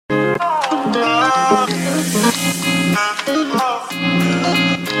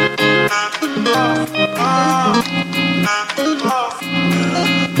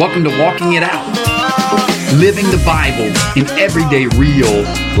Welcome to Walking It Out, living the Bible in everyday real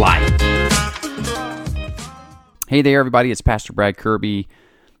life. Hey there, everybody. It's Pastor Brad Kirby.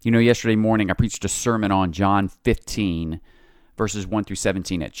 You know, yesterday morning I preached a sermon on John 15, verses 1 through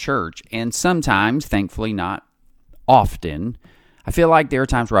 17 at church. And sometimes, thankfully not often, I feel like there are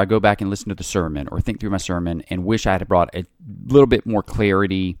times where I go back and listen to the sermon or think through my sermon and wish I had brought a little bit more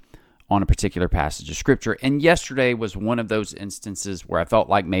clarity on a particular passage of Scripture. And yesterday was one of those instances where I felt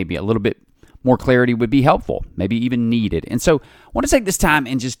like maybe a little bit more clarity would be helpful, maybe even needed. And so I want to take this time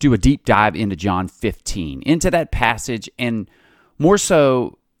and just do a deep dive into John 15, into that passage, and more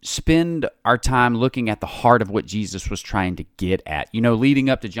so spend our time looking at the heart of what Jesus was trying to get at. You know, leading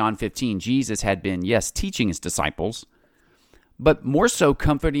up to John 15, Jesus had been, yes, teaching his disciples, but more so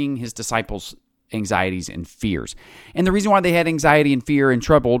comforting his disciples' anxieties and fears. And the reason why they had anxiety and fear and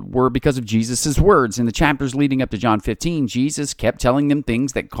troubled were because of Jesus' words. In the chapters leading up to John 15, Jesus kept telling them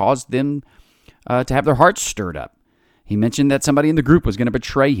things that caused them to have their hearts stirred up. He mentioned that somebody in the group was going to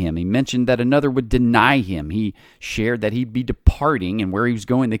betray him. He mentioned that another would deny him. He shared that he'd be departing, and where he was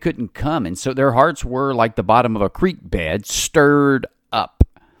going, they couldn't come. And so their hearts were like the bottom of a creek bed, stirred up.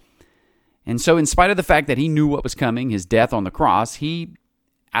 And so in spite of the fact that he knew what was coming, his death on the cross, he,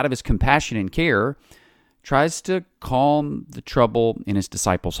 out of his compassion and care, tries to calm the trouble in his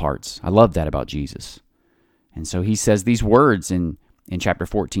disciples' hearts. I love that about Jesus. And so he says these words in chapter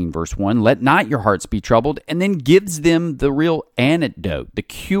 14, verse 1, "Let not your hearts be troubled," and then gives them the real antidote, the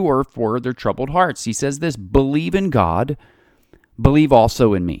cure for their troubled hearts. He says this, "Believe in God, believe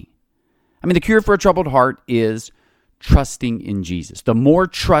also in me." I mean, the cure for a troubled heart is trusting in Jesus. The more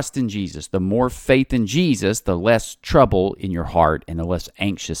trust in Jesus, the more faith in Jesus, the less trouble in your heart and the less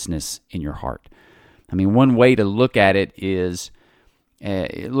anxiousness in your heart. I mean, one way to look at it is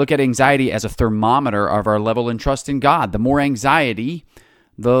look at anxiety as a thermometer of our level in trust in God. The more anxiety,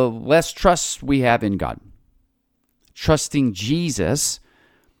 the less trust we have in God. Trusting Jesus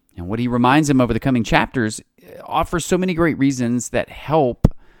and what he reminds them over the coming chapters offers so many great reasons that help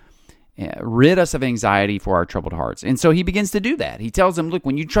rid us of anxiety for our troubled hearts. And so he begins to do that. He tells them, look,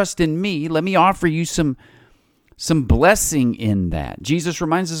 when you trust in me, let me offer you some blessing in that. Jesus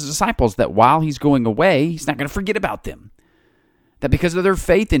reminds his disciples that while he's going away, he's not going to forget about them. That because of their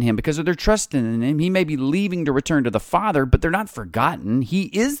faith in him, because of their trust in him, he may be leaving to return to the Father, but they're not forgotten. He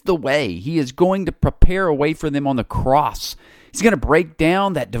is the way. He is going to prepare a way for them on the cross. He's going to break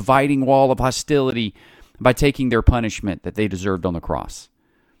down that dividing wall of hostility by taking their punishment that they deserved on the cross.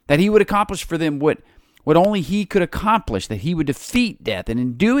 That he would accomplish for them what only he could accomplish, that he would defeat death, and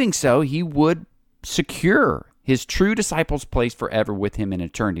in doing so, he would secure his true disciples' place forever with him in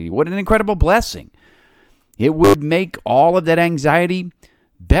eternity. What an incredible blessing. It would make all of that anxiety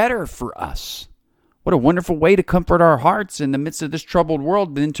better for us. What a wonderful way to comfort our hearts in the midst of this troubled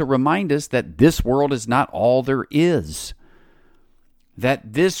world, than to remind us that this world is not all there is.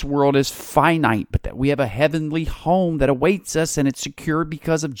 That this world is finite, but that we have a heavenly home that awaits us, and it's secure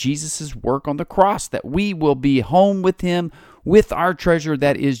because of Jesus' work on the cross, that we will be home with him, with our treasure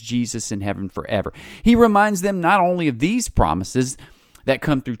that is Jesus in heaven forever. He reminds them not only of these promises that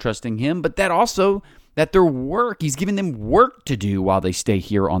come through trusting him, but that also that their work, he's giving them work to do while they stay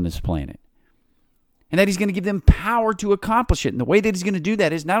here on this planet. And that he's going to give them power to accomplish it. And the way that he's going to do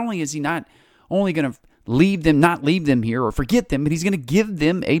that is not only is he not only going to not leave them here or forget them, but he's going to give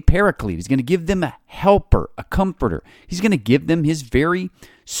them a paraclete. He's going to give them a helper, a comforter. He's going to give them his very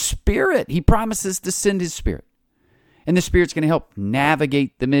Spirit. He promises to send his Spirit. And the Spirit's going to help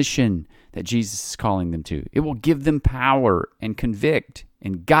navigate the mission that Jesus is calling them to. It will give them power and convict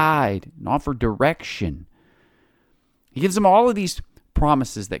and guide and offer direction. He gives them all of these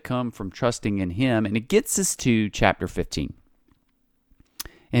promises that come from trusting in him, and it gets us to chapter 15.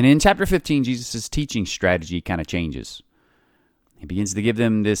 And in chapter 15, Jesus' teaching strategy kind of changes. He begins to give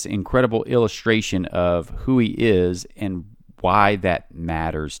them this incredible illustration of who he is and why that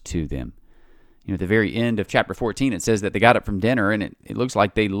matters to them. You know, at the very end of chapter 14, it says that they got up from dinner, and it looks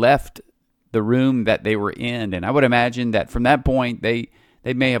like they left the room that they were in. And I would imagine that from that point, they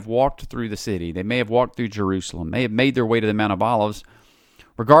may have walked through the city. They may have walked through Jerusalem. May have made their way to the Mount of Olives.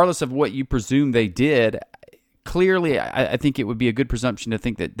 Regardless of what you presume they did, clearly, I think it would be a good presumption to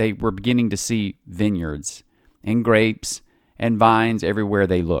think that they were beginning to see vineyards and grapes and vines everywhere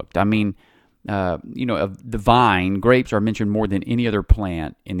they looked. I mean, of the vine, grapes are mentioned more than any other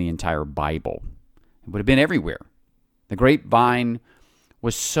plant in the entire Bible. It would have been everywhere. The grapevine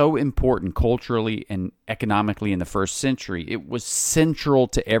was so important culturally and economically in the first century. It was central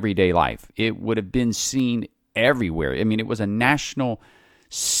to everyday life. It would have been seen everywhere. I mean, it was a national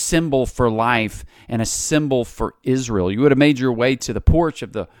symbol for life and a symbol for Israel. You would have made your way to the porch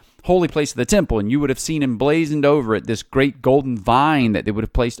of the holy place of the temple, and you would have seen emblazoned over it this great golden vine that they would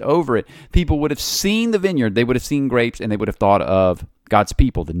have placed over it. People would have seen the vineyard, they would have seen grapes, and they would have thought of God's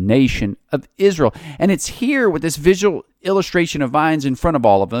people, the nation of Israel. And it's here with this visual illustration of vines in front of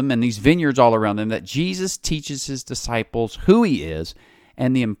all of them and these vineyards all around them that Jesus teaches his disciples who he is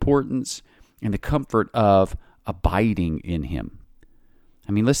and the importance and the comfort of abiding in him.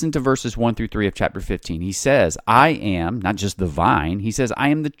 I mean, listen to verses 1 through 3 of chapter 15. He says, I am, not just the vine, he says, I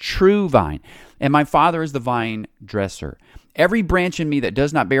am the true vine, and my Father is the vine dresser. Every branch in me that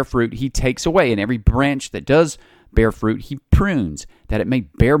does not bear fruit, he takes away, and every branch that does bear fruit, he prunes, that it may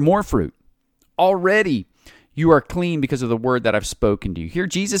bear more fruit. Already you are clean because of the word that I've spoken to you. Here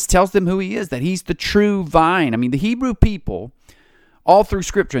Jesus tells them who he is, that he's the true vine. I mean, the Hebrew people, all through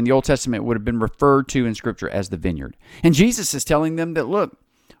Scripture in the Old Testament, would have been referred to in Scripture as the vineyard. And Jesus is telling them that, look,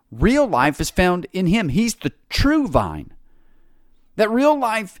 real life is found in him. He's the true vine. That real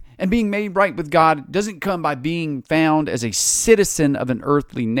life and being made right with God doesn't come by being found as a citizen of an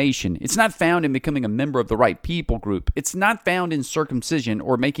earthly nation. It's not found in becoming a member of the right people group. It's not found in circumcision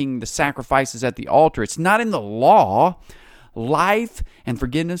or making the sacrifices at the altar. It's not in the law. Life and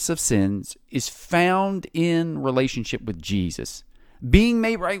forgiveness of sins is found in relationship with Jesus. Being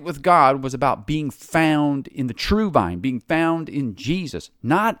made right with God was about being found in the true vine, being found in Jesus,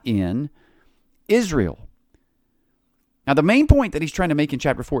 not in Israel. Now, the main point that he's trying to make in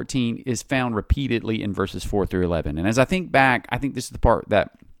chapter 14 is found repeatedly in verses 4 through 11. And as I think back, I think this is the part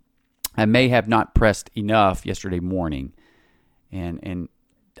that I may have not pressed enough yesterday morning. And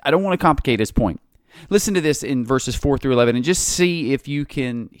I don't want to complicate his point. Listen to this in verses 4 through 11 and just see if you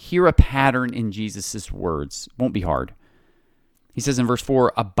can hear a pattern in Jesus' words. It won't be hard. He says in verse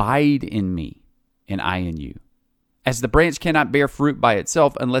 4, abide in me, and I in you. As the branch cannot bear fruit by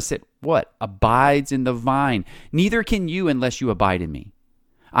itself unless it, what? Abides in the vine. Neither can you unless you abide in me.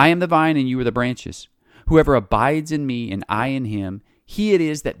 I am the vine, and you are the branches. Whoever abides in me, and I in him, he it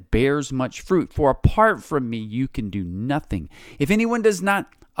is that bears much fruit. For apart from me, you can do nothing. If anyone does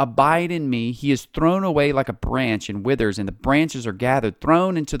not abide in me, he is thrown away like a branch and withers, and the branches are gathered,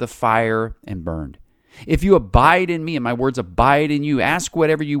 thrown into the fire, and burned. If you abide in me and my words abide in you, ask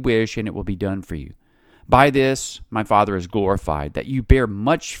whatever you wish and it will be done for you. By this my Father is glorified, that you bear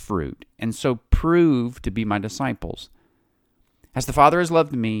much fruit and so prove to be my disciples. As the Father has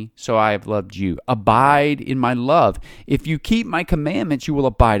loved me, so I have loved you. Abide in my love. If you keep my commandments, you will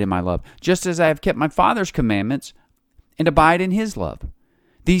abide in my love, just as I have kept my Father's commandments and abide in his love.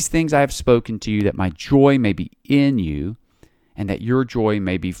 These things I have spoken to you, that my joy may be in you, and that your joy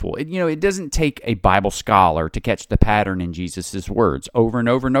may be full. It doesn't take a Bible scholar to catch the pattern in Jesus' words. Over and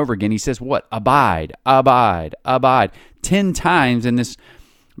over and over again, he says what? Abide, abide, abide. 10 times in this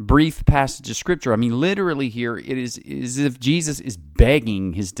brief passage of Scripture. I mean, literally here, it is as if Jesus is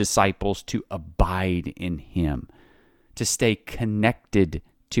begging his disciples to abide in him, to stay connected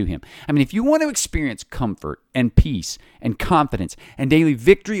to him. I mean, if you want to experience comfort and peace and confidence and daily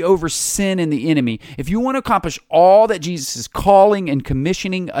victory over sin and the enemy, if you want to accomplish all that Jesus is calling and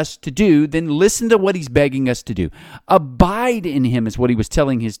commissioning us to do, then listen to what he's begging us to do. Abide in him is what he was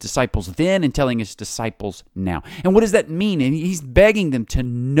telling his disciples then and telling his disciples now. And what does that mean? And he's begging them to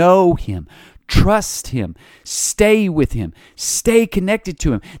know him, trust him, stay with him, stay connected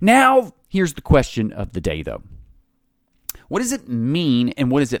to him. Now, here's the question of the day, though. What does it mean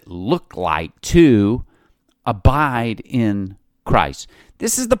and what does it look like to abide in Christ?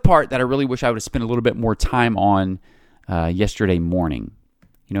 This is the part that I really wish I would have spent a little bit more time on yesterday morning.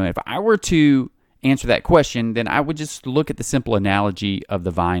 If I were to answer that question, then I would just look at the simple analogy of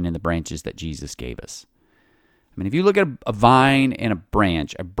the vine and the branches that Jesus gave us. I mean, if you look at a vine and a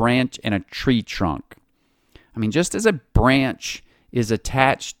branch and a tree trunk, I mean, just as a branch is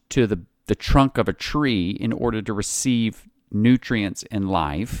attached to the trunk of a tree in order to receive nutrients and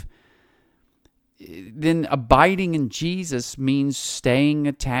life, then abiding in Jesus means staying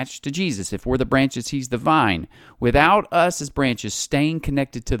attached to Jesus. If we're the branches, he's the vine. Without us as branches staying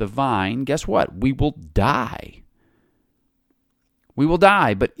connected to the vine, guess what? We will die. We will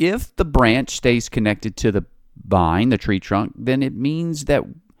die. But if the branch stays connected to the vine, the tree trunk, then it means that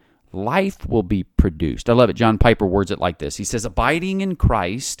life will be produced. I love it. John Piper words it like this. He says, abiding in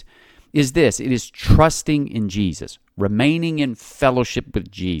Christ is this. It is trusting in Jesus, remaining in fellowship with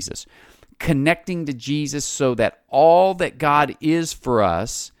Jesus, connecting to Jesus so that all that God is for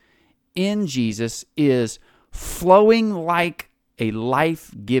us in Jesus is flowing like a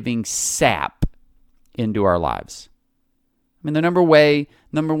life-giving sap into our lives. I mean, the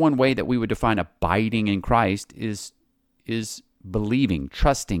number one way that we would define abiding in Christ is believing,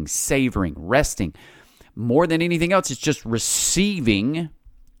 trusting, savoring, resting. More than anything else, it's just receiving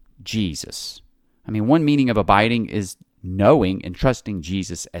Jesus. I mean, one meaning of abiding is knowing and trusting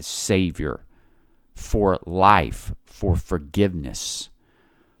Jesus as Savior for life, for forgiveness.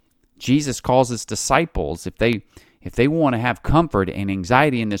 Jesus calls his disciples, if they want to have comfort and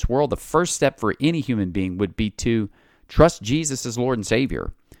anxiety in this world, the first step for any human being would be to trust Jesus as Lord and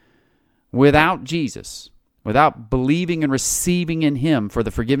Savior. Without Jesus, without believing and receiving in him for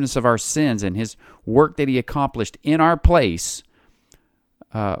the forgiveness of our sins and his work that he accomplished in our place,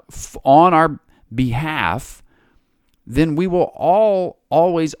 on our behalf, then we will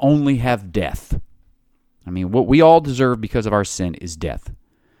always only have death. I mean, what we all deserve because of our sin is death.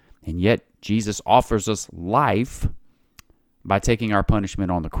 And yet, Jesus offers us life by taking our punishment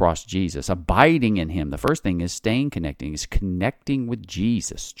on the cross, Jesus. Abiding in him. The first thing is connecting with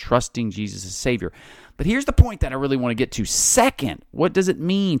Jesus, trusting Jesus as Savior. But here's the point that I really want to get to. Second, what does it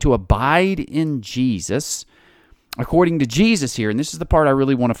mean to abide in Jesus? According to Jesus here, and this is the part I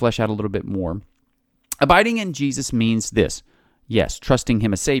really want to flesh out a little bit more. Abiding in Jesus means this. Yes, trusting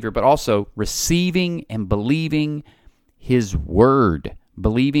him as Savior, but also receiving and believing his word.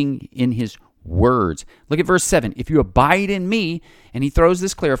 Believing in his words. Look at verse 7. If you abide in me, and he throws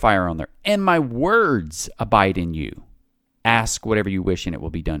this clarifier on there, and my words abide in you, ask whatever you wish and it will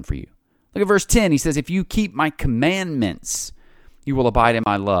be done for you. Look at verse 10. He says, if you keep my commandments, you will abide in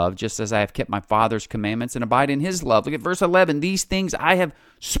my love, just as I have kept my Father's commandments and abide in his love. Look at verse 11. These things I have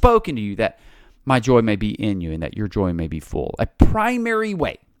spoken to you, that my joy may be in you and that your joy may be full. A primary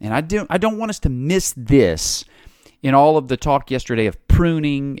way, and I don't want us to miss this in all of the talk yesterday of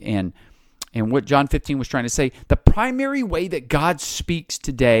pruning and what John 15 was trying to say. The primary way that God speaks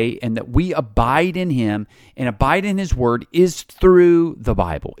today and that we abide in him and abide in his word is through the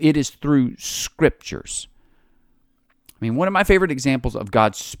Bible. It is through scriptures. I mean, one of my favorite examples of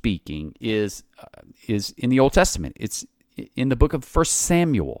God speaking is in the Old Testament. It's in the book of 1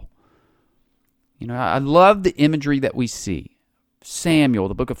 Samuel. You know, I love the imagery that we see. Samuel,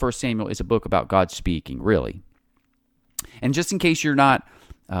 the book of 1 Samuel, is a book about God speaking, really. And just in case you're not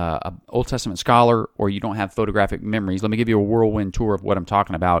an Old Testament scholar or you don't have photographic memories, let me give you a whirlwind tour of what I'm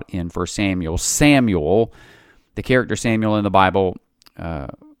talking about in 1 Samuel. Samuel, the character Samuel in the Bible,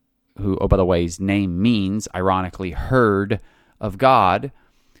 who, oh, by the way, his name means, ironically, heard of God,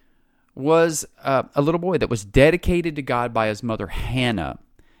 was a little boy that was dedicated to God by his mother Hannah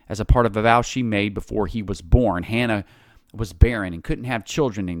as a part of a vow she made before he was born. Hannah was barren and couldn't have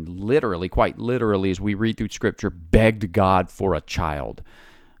children, and literally, quite literally, as we read through Scripture, begged God for a child.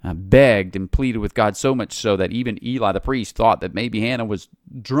 Begged and pleaded with God so much so that even Eli the priest thought that maybe Hannah was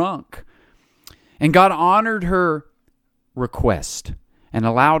drunk. And God honored her request and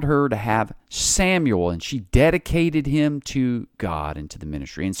allowed her to have Samuel, and she dedicated him to God and to the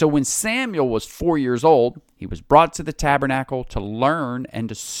ministry. And so when Samuel was 4 years old, he was brought to the tabernacle to learn and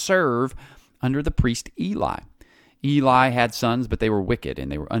to serve under the priest Eli. Eli had sons, but they were wicked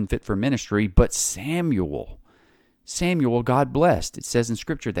and they were unfit for ministry. But Samuel, God blessed. It says in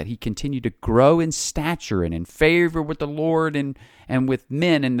Scripture that he continued to grow in stature and in favor with the Lord and with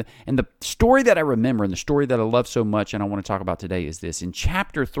men. And the story that I remember and the story that I love so much and I want to talk about today is this. In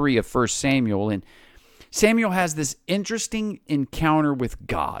chapter 3 of 1 Samuel, and Samuel has this interesting encounter with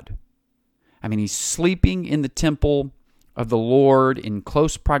God. I mean, he's sleeping in the temple of the Lord in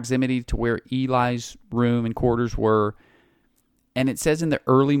close proximity to where Eli's room and quarters were. And it says in the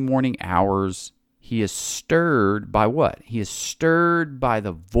early morning hours, he is stirred by what? He is stirred by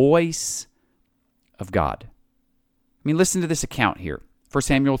the voice of God. I mean, listen to this account here. 1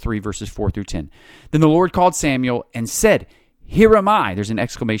 Samuel 3, verses 4 through 10. Then the Lord called Samuel and said, "Here am I." There's an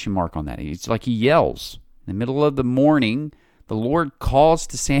exclamation mark on that. It's like he yells. In the middle of the morning, the Lord calls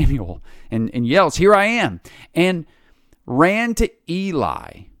to Samuel and yells, "Here I am." And ran to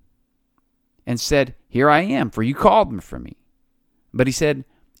Eli and said, "Here I am, for you called for me." But he said,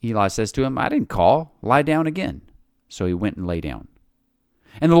 Eli says to him, "I didn't call. Lie down again." So he went and lay down.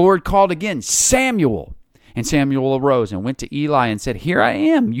 And the Lord called again, "Samuel." And Samuel arose and went to Eli and said, "Here I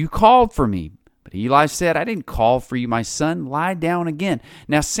am. You called for me." But Eli said, "I didn't call for you, my son. Lie down again."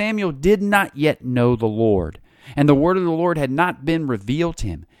 Now Samuel did not yet know the Lord, and the word of the Lord had not been revealed to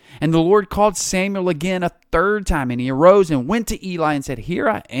him. And the Lord called Samuel again a third time, and he arose and went to Eli and said, "Here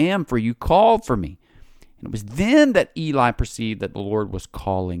I am, for you called for me." And it was then that Eli perceived that the Lord was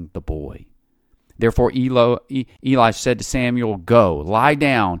calling the boy. Therefore Eli said to Samuel, "Go, lie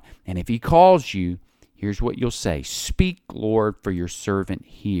down, and if he calls you, here's what you'll say. 'Speak, Lord, for your servant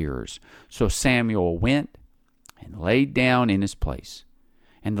hears.' So Samuel went and laid down in his place.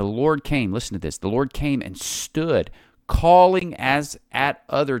 And the Lord came, listen to this, the Lord came and stood, calling as at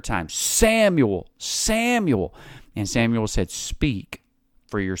other times, Samuel, Samuel. And Samuel said, speak,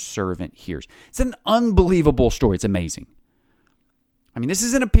 for your servant hears. It's an unbelievable story. It's amazing. I mean, this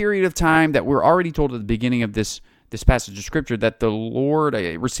isn't a period of time that we're already told at the beginning of this passage of Scripture that the Lord,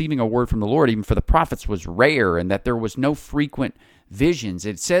 receiving a word from the Lord, even for the prophets, was rare, and that there was no frequent visions.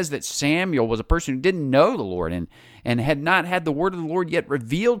 It says that Samuel was a person who didn't know the Lord and had not had the word of the Lord yet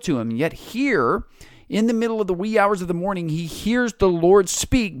revealed to him. And yet here, in the middle of the wee hours of the morning, he hears the Lord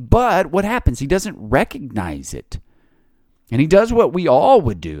speak, but what happens? He doesn't recognize it. And he does what we all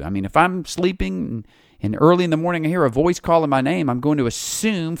would do. I mean, if I'm sleeping and early in the morning I hear a voice calling my name, I'm going to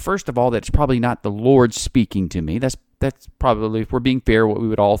assume, first of all, that it's probably not the Lord speaking to me. That's probably, if we're being fair, what we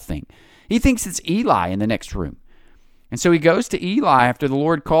would all think. He thinks it's Eli in the next room. And so he goes to Eli after the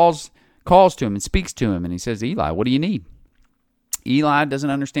Lord calls to him and speaks to him, and he says, Eli, what do you need? Eli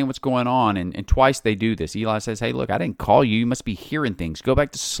doesn't understand what's going on, and twice they do this. Eli says, hey, look, I didn't call you. You must be hearing things. Go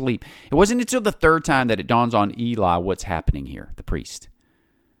back to sleep. It wasn't until the third time that it dawns on Eli what's happening here, the priest.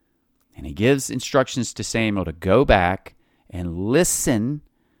 And he gives instructions to Samuel to go back and listen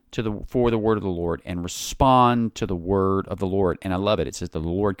for the word of the Lord and respond to the word of the Lord. And I love it. It says the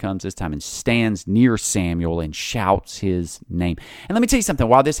Lord comes this time and stands near Samuel and shouts his name. And let me tell you something.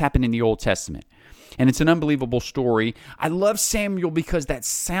 While this happened in the Old Testament, and it's an unbelievable story, I love Samuel because that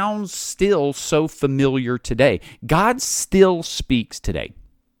sounds still so familiar today. God still speaks today.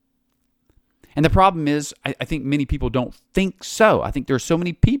 And the problem is, I think many people don't think so. I think there are so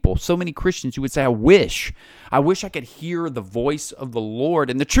many people, so many Christians who would say, I wish I could hear the voice of the Lord.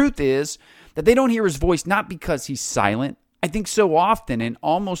 And the truth is that they don't hear his voice not because he's silent. I think so often and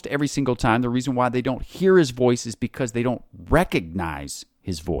almost every single time, the reason why they don't hear his voice is because they don't recognize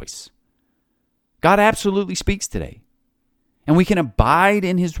his voice. God absolutely speaks today. And we can abide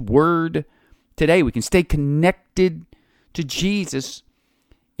in his word today. We can stay connected to Jesus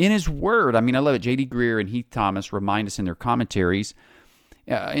in his word. I mean, I love it. J.D. Greear and Heath Thomas remind us in their commentary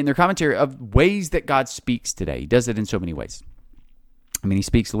of ways that God speaks today. He does it in so many ways. I mean, he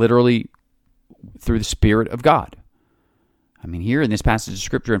speaks literally through the Spirit of God. I mean, here in this passage of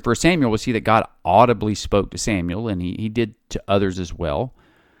Scripture in 1 Samuel, we see that God audibly spoke to Samuel, and he did to others as well.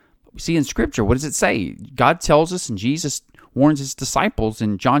 But we see in Scripture, what does it say? God tells us, and Jesus warns his disciples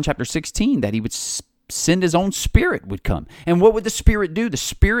in John chapter 16 that he would send his own Spirit would come. And what would the Spirit do? The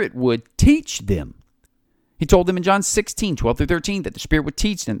Spirit would teach them. He told them in John 16, 12 through 13, that the Spirit would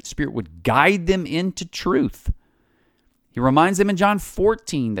teach them, the Spirit would guide them into truth. He reminds them in John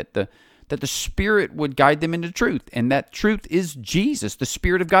 14 that the Spirit would guide them into truth, and that truth is Jesus. The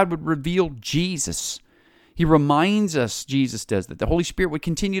Spirit of God would reveal Jesus. He reminds us, Jesus does, that the Holy Spirit would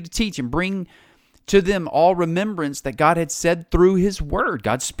continue to teach and bring to them all remembrance that God had said through his word.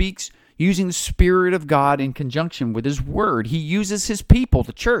 God speaks using the Spirit of God in conjunction with his word. He uses his people,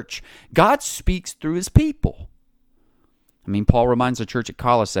 the church. God speaks through his people. I mean, Paul reminds the church at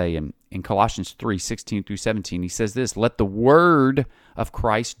Colossae in Colossians 3, 16 through 17, he says this, let the word of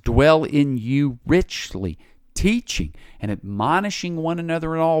Christ dwell in you richly, teaching and admonishing one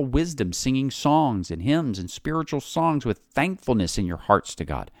another in all wisdom, singing songs and hymns and spiritual songs with thankfulness in your hearts to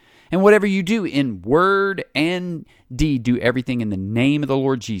God. And whatever you do in word and deed, do everything in the name of the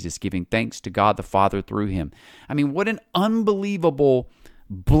Lord Jesus, giving thanks to God the Father through him. I mean, what an unbelievable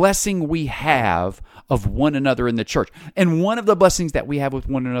blessing we have of one another in the church. And one of the blessings that we have with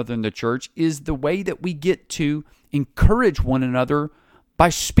one another in the church is the way that we get to encourage one another by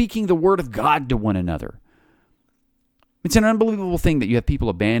speaking the word of God to one another. It's an unbelievable thing that you have people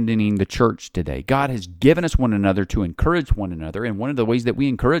abandoning the church today. God has given us one another to encourage one another, and one of the ways that we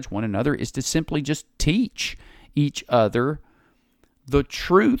encourage one another is to simply just teach each other the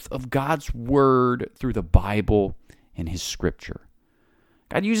truth of God's word through the Bible and his scripture.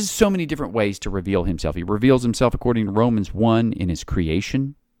 God uses so many different ways to reveal himself. He reveals himself according to Romans 1 in his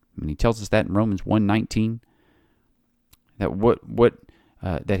creation. I mean, he tells us that in Romans 1:19, that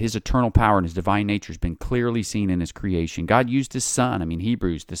that his eternal power and his divine nature has been clearly seen in his creation. God used his Son. I mean,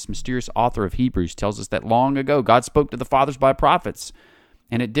 Hebrews, this mysterious author of Hebrews, tells us that long ago God spoke to the fathers by prophets,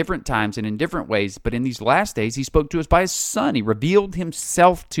 and at different times and in different ways, but in these last days he spoke to us by his Son. He revealed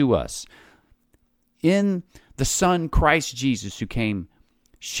himself to us in the Son, Christ Jesus, who came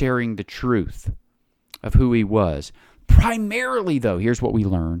sharing the truth of who he was. Primarily, though, here's what we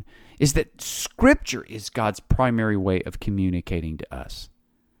learn, is that Scripture is God's primary way of communicating to us.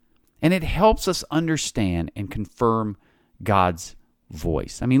 And it helps us understand and confirm God's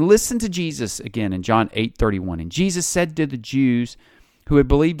voice. I mean, listen to Jesus again in John 8:31. And Jesus said to the Jews who had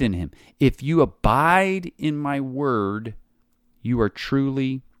believed in him, if you abide in my word, you are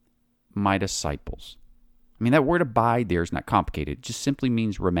truly my disciples. I mean, that word abide there is not complicated. It just simply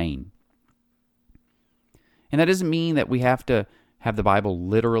means remain. And that doesn't mean that we have to have the Bible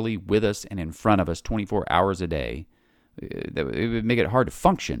literally with us and in front of us 24 hours a day. It would make it hard to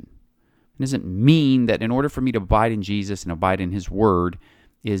function. It doesn't mean that in order for me to abide in Jesus and abide in His Word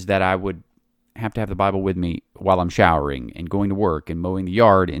is that I would have to have the Bible with me while I'm showering and going to work and mowing the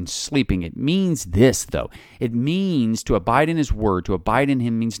yard and sleeping. It means this, though. It means to abide in His Word. To abide in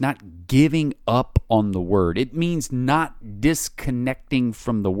Him means not giving up on the Word. It means not disconnecting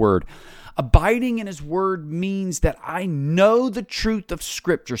from the Word. Abiding in His Word means that I know the truth of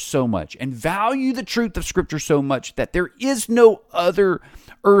Scripture so much and value the truth of Scripture so much that there is no other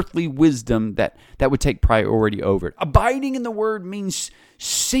earthly wisdom that would take priority over it. Abiding in the Word means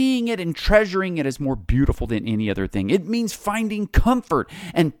seeing it and treasuring it as more beautiful than any other thing. It means finding comfort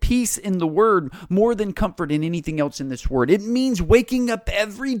and peace in the Word more than comfort in anything else in this Word. It means waking up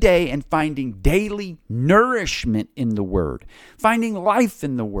every day and finding daily nourishment in the Word, finding life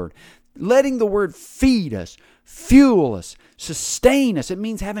in the Word, letting the Word feed us, fuel us, sustain us. It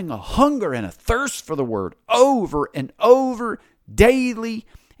means having a hunger and a thirst for the Word over and over, daily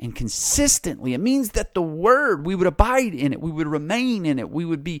and consistently. It means that the Word, we would abide in it, we would remain in it, we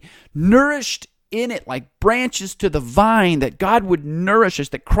would be nourished in it like branches to the vine, that God would nourish us,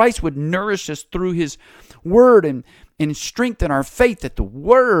 that Christ would nourish us through His Word and strengthen our faith, that the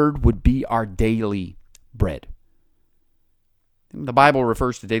Word would be our daily bread. The Bible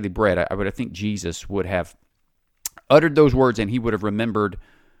refers to daily bread. I think Jesus would have uttered those words and He would have remembered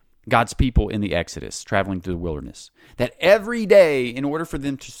God's people in the Exodus, traveling through the wilderness. That every day, in order for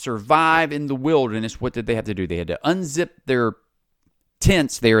them to survive in the wilderness, what did they have to do? They had to unzip their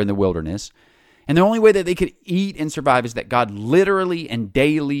tents there in the wilderness. And the only way that they could eat and survive is that God literally and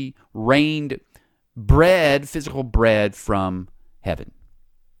daily rained bread, physical bread, from heaven.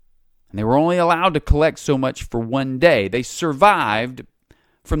 And they were only allowed to collect so much for one day. They survived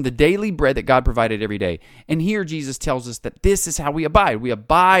from the daily bread that God provided every day. And here Jesus tells us that this is how we abide. We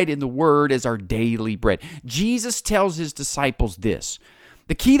abide in the Word as our daily bread. Jesus tells His disciples this.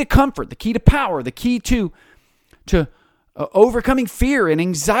 The key to comfort, the key to power, the key to overcoming fear and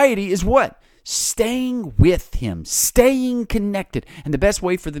anxiety is what? Staying with Him, staying connected. And the best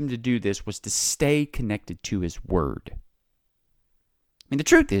way for them to do this was to stay connected to His Word. I mean, the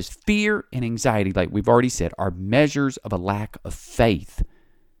truth is, fear and anxiety, like we've already said, are measures of a lack of faith.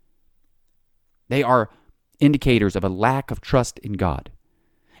 They are indicators of a lack of trust in God.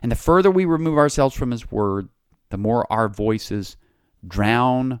 And the further we remove ourselves from His Word, the more our voices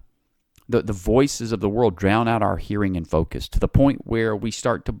drown, the voices of the world drown out our hearing and focus, to the point where we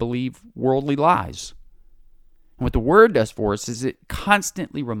start to believe worldly lies. And what the Word does for us is it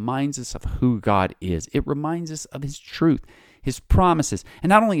constantly reminds us of who God is. It reminds us of His truth, His promises. And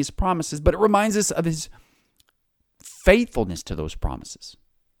not only His promises, but it reminds us of His faithfulness to those promises.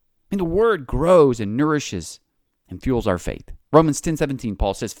 I mean, the Word grows and nourishes and fuels our faith. Romans 10:17,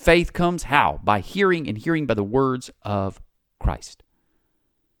 Paul says, faith comes how? By hearing, and hearing by the words of Christ.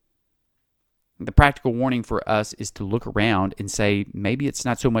 The practical warning for us is to look around and say, maybe it's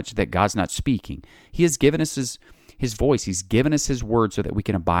not so much that God's not speaking. He has given us His voice. He's given us His Word so that we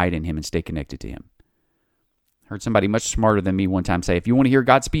can abide in Him and stay connected to Him. I heard somebody much smarter than me one time say, if you want to hear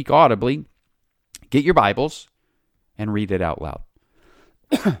God speak audibly, get your Bibles and read it out loud.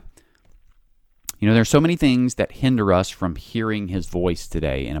 You know, there's so many things that hinder us from hearing His voice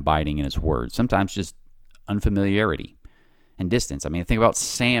today and abiding in His Word. Sometimes just unfamiliarity and distance. I mean, think about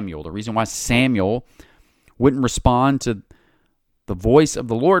Samuel. The reason why Samuel wouldn't respond to the voice of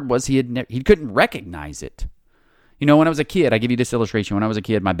the Lord was he couldn't recognize it. You know, when I was a kid, I give you this illustration. When I was a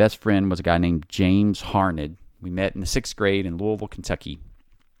kid, my best friend was a guy named James Harned. We met in the 6th grade in Louisville, Kentucky,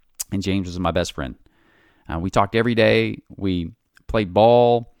 and James was my best friend. We talked every day. We played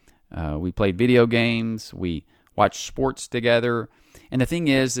ball. We played video games. We watched sports together. And the thing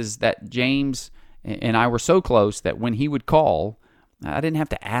is that James and I were so close that when he would call, I didn't have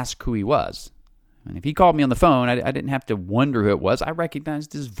to ask who he was. And if he called me on the phone, I didn't have to wonder who it was. I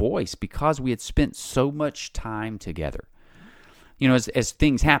recognized his voice because we had spent so much time together. You know, as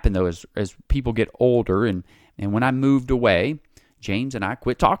things happen, though, as people get older, and when I moved away, James and I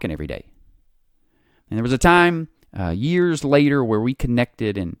quit talking every day. And there was a time years later where we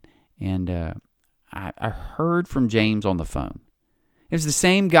connected, and I heard from James on the phone. It was the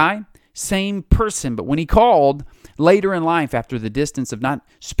same guy, same person, but when he called later in life, after the distance of not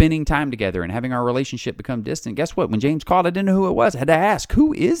spending time together and having our relationship become distant, guess what? When James called, I didn't know who it was. I had to ask,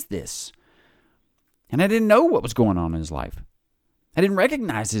 who is this? And I didn't know what was going on in his life. I didn't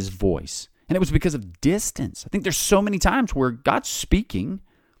recognize his voice. And it was because of distance. I think there's so many times where God's speaking,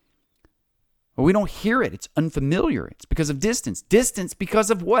 but we don't hear it. It's unfamiliar. It's because of distance. Distance because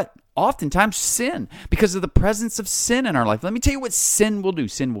of what? Oftentimes sin. Because of the presence of sin in our life. Let me tell you what sin will do.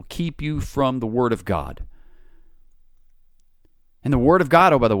 Sin will keep you from the Word of God. And the Word of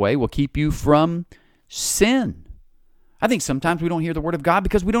God, oh, by the way, will keep you from sin. I think sometimes we don't hear the Word of God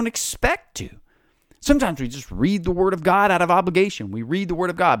because we don't expect to. Sometimes we just read the Word of God out of obligation. We read the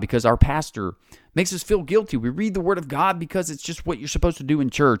Word of God because our pastor makes us feel guilty. We read the Word of God because it's just what you're supposed to do in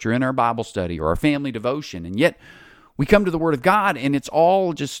church or in our Bible study or our family devotion. And yet we come to the Word of God and it's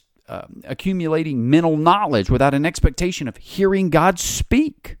all just accumulating mental knowledge without an expectation of hearing God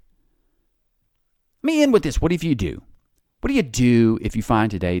speak. Let me end with this. What if you do? What do you do if you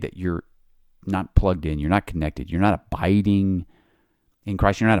find today that you're not plugged in, you're not connected, you're not abiding in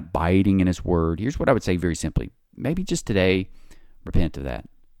Christ, you're not abiding in His Word? Here's what I would say very simply. Maybe just today, repent of that.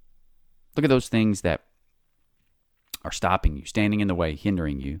 Look at those things that are stopping you, standing in the way,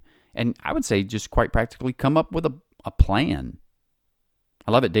 hindering you. And I would say just quite practically come up with a plan.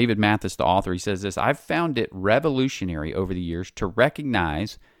 I love it. David Mathis, the author, he says this: I've found it revolutionary over the years to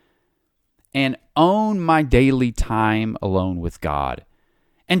recognize and own my daily time alone with God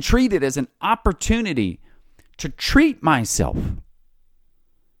and treat it as an opportunity to treat myself.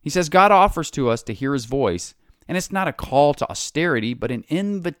 He says God offers to us to hear His voice, and it's not a call to austerity, but an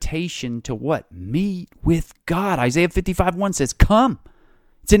invitation to what? Meet with God. Isaiah 55:1 says, come.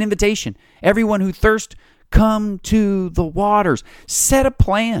 It's an invitation. Everyone who thirsts, come to the waters. Set a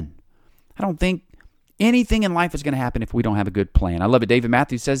plan. I don't think anything in life is going to happen if we don't have a good plan. I love it. David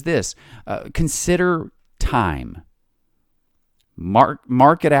Matthews says this: consider time.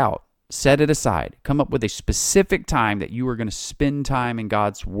 Mark it out. Set it aside. Come up with a specific time that you are going to spend time in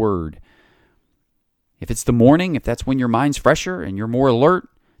God's Word. If it's the morning, if that's when your mind's fresher and you're more alert,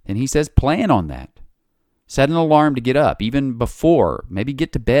 then he says plan on that. Set an alarm to get up, even before. Maybe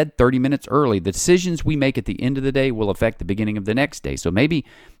get to bed 30 minutes early. The decisions we make at the end of the day will affect the beginning of the next day. So maybe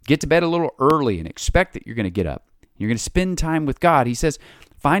get to bed a little early and expect that you're going to get up. You're going to spend time with God. He says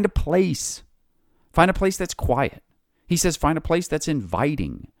find a place. Find a place that's quiet. He says find a place that's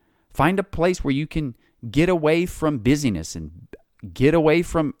inviting. Find a place where you can get away from busyness and get away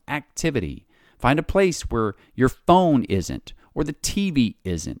from activity. Find a place where your phone isn't, or the TV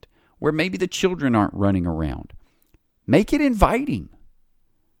isn't, where maybe the children aren't running around. Make it inviting.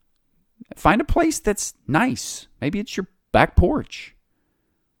 Find a place that's nice. Maybe it's your back porch.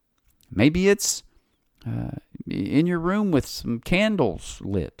 Maybe it's in your room with some candles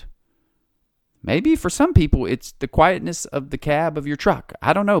lit. Maybe for some people, it's the quietness of the cab of your truck.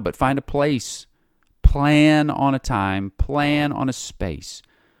 I don't know, but find a place. Plan on a time. Plan on a space.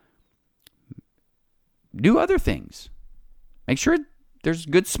 Do other things. Make sure there's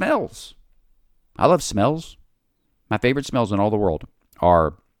good smells. I love smells. My favorite smells in all the world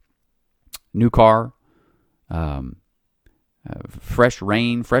are new car, fresh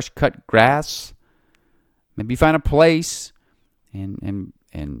rain, fresh cut grass. Maybe find a place and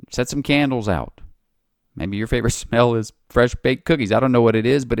set some candles out. Maybe your favorite smell is fresh baked cookies. I don't know what it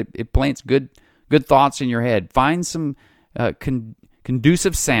is, but it plants good thoughts in your head. Find some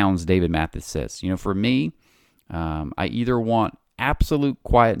conducive sounds, David Mathis says. For me, I either want absolute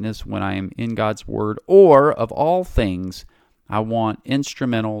quietness when I am in God's Word, or of all things, I want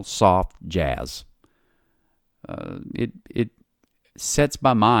instrumental, soft jazz. It sets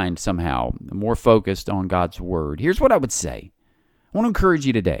my mind somehow more focused on God's Word. Here's what I would say. I want to encourage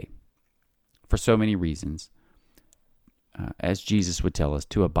you today, for so many reasons, as Jesus would tell us,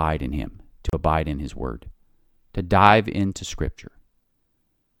 to abide in Him, to abide in His Word, to dive into Scripture.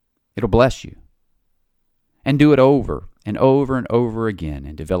 It'll bless you. And do it over and over and over again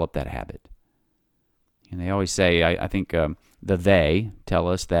and develop that habit. And they always say, I think they tell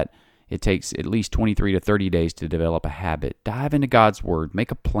us that it takes at least 23 to 30 days to develop a habit. Dive into God's Word.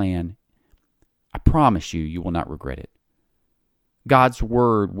 Make a plan. I promise you, you will not regret it. God's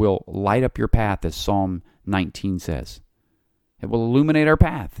Word will light up your path, as Psalm 19 says. It will illuminate our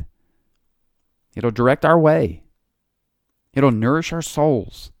path. It'll direct our way. It'll nourish our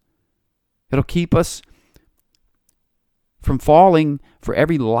souls. It'll keep us from falling for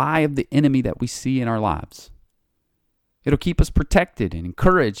every lie of the enemy that we see in our lives. It'll keep us protected and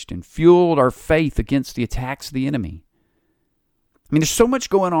encouraged and fueled our faith against the attacks of the enemy. I mean, there's so much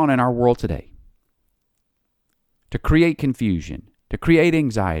going on in our world today to create confusion, to create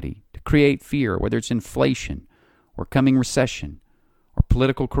anxiety, to create fear, whether it's inflation or coming recession or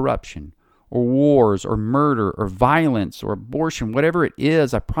political corruption or wars or murder or violence or abortion, whatever it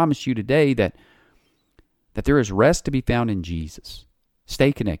is. I promise you today that there is rest to be found in Jesus.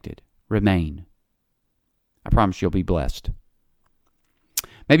 Stay connected. remain. I promise you'll be blessed.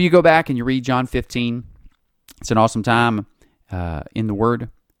 Maybe you go back and you read John 15. It's an awesome time in the Word.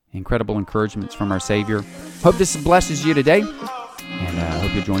 Incredible encouragements from our Savior. Hope this blesses you today, and I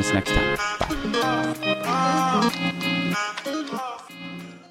hope you'll join us next time. Bye.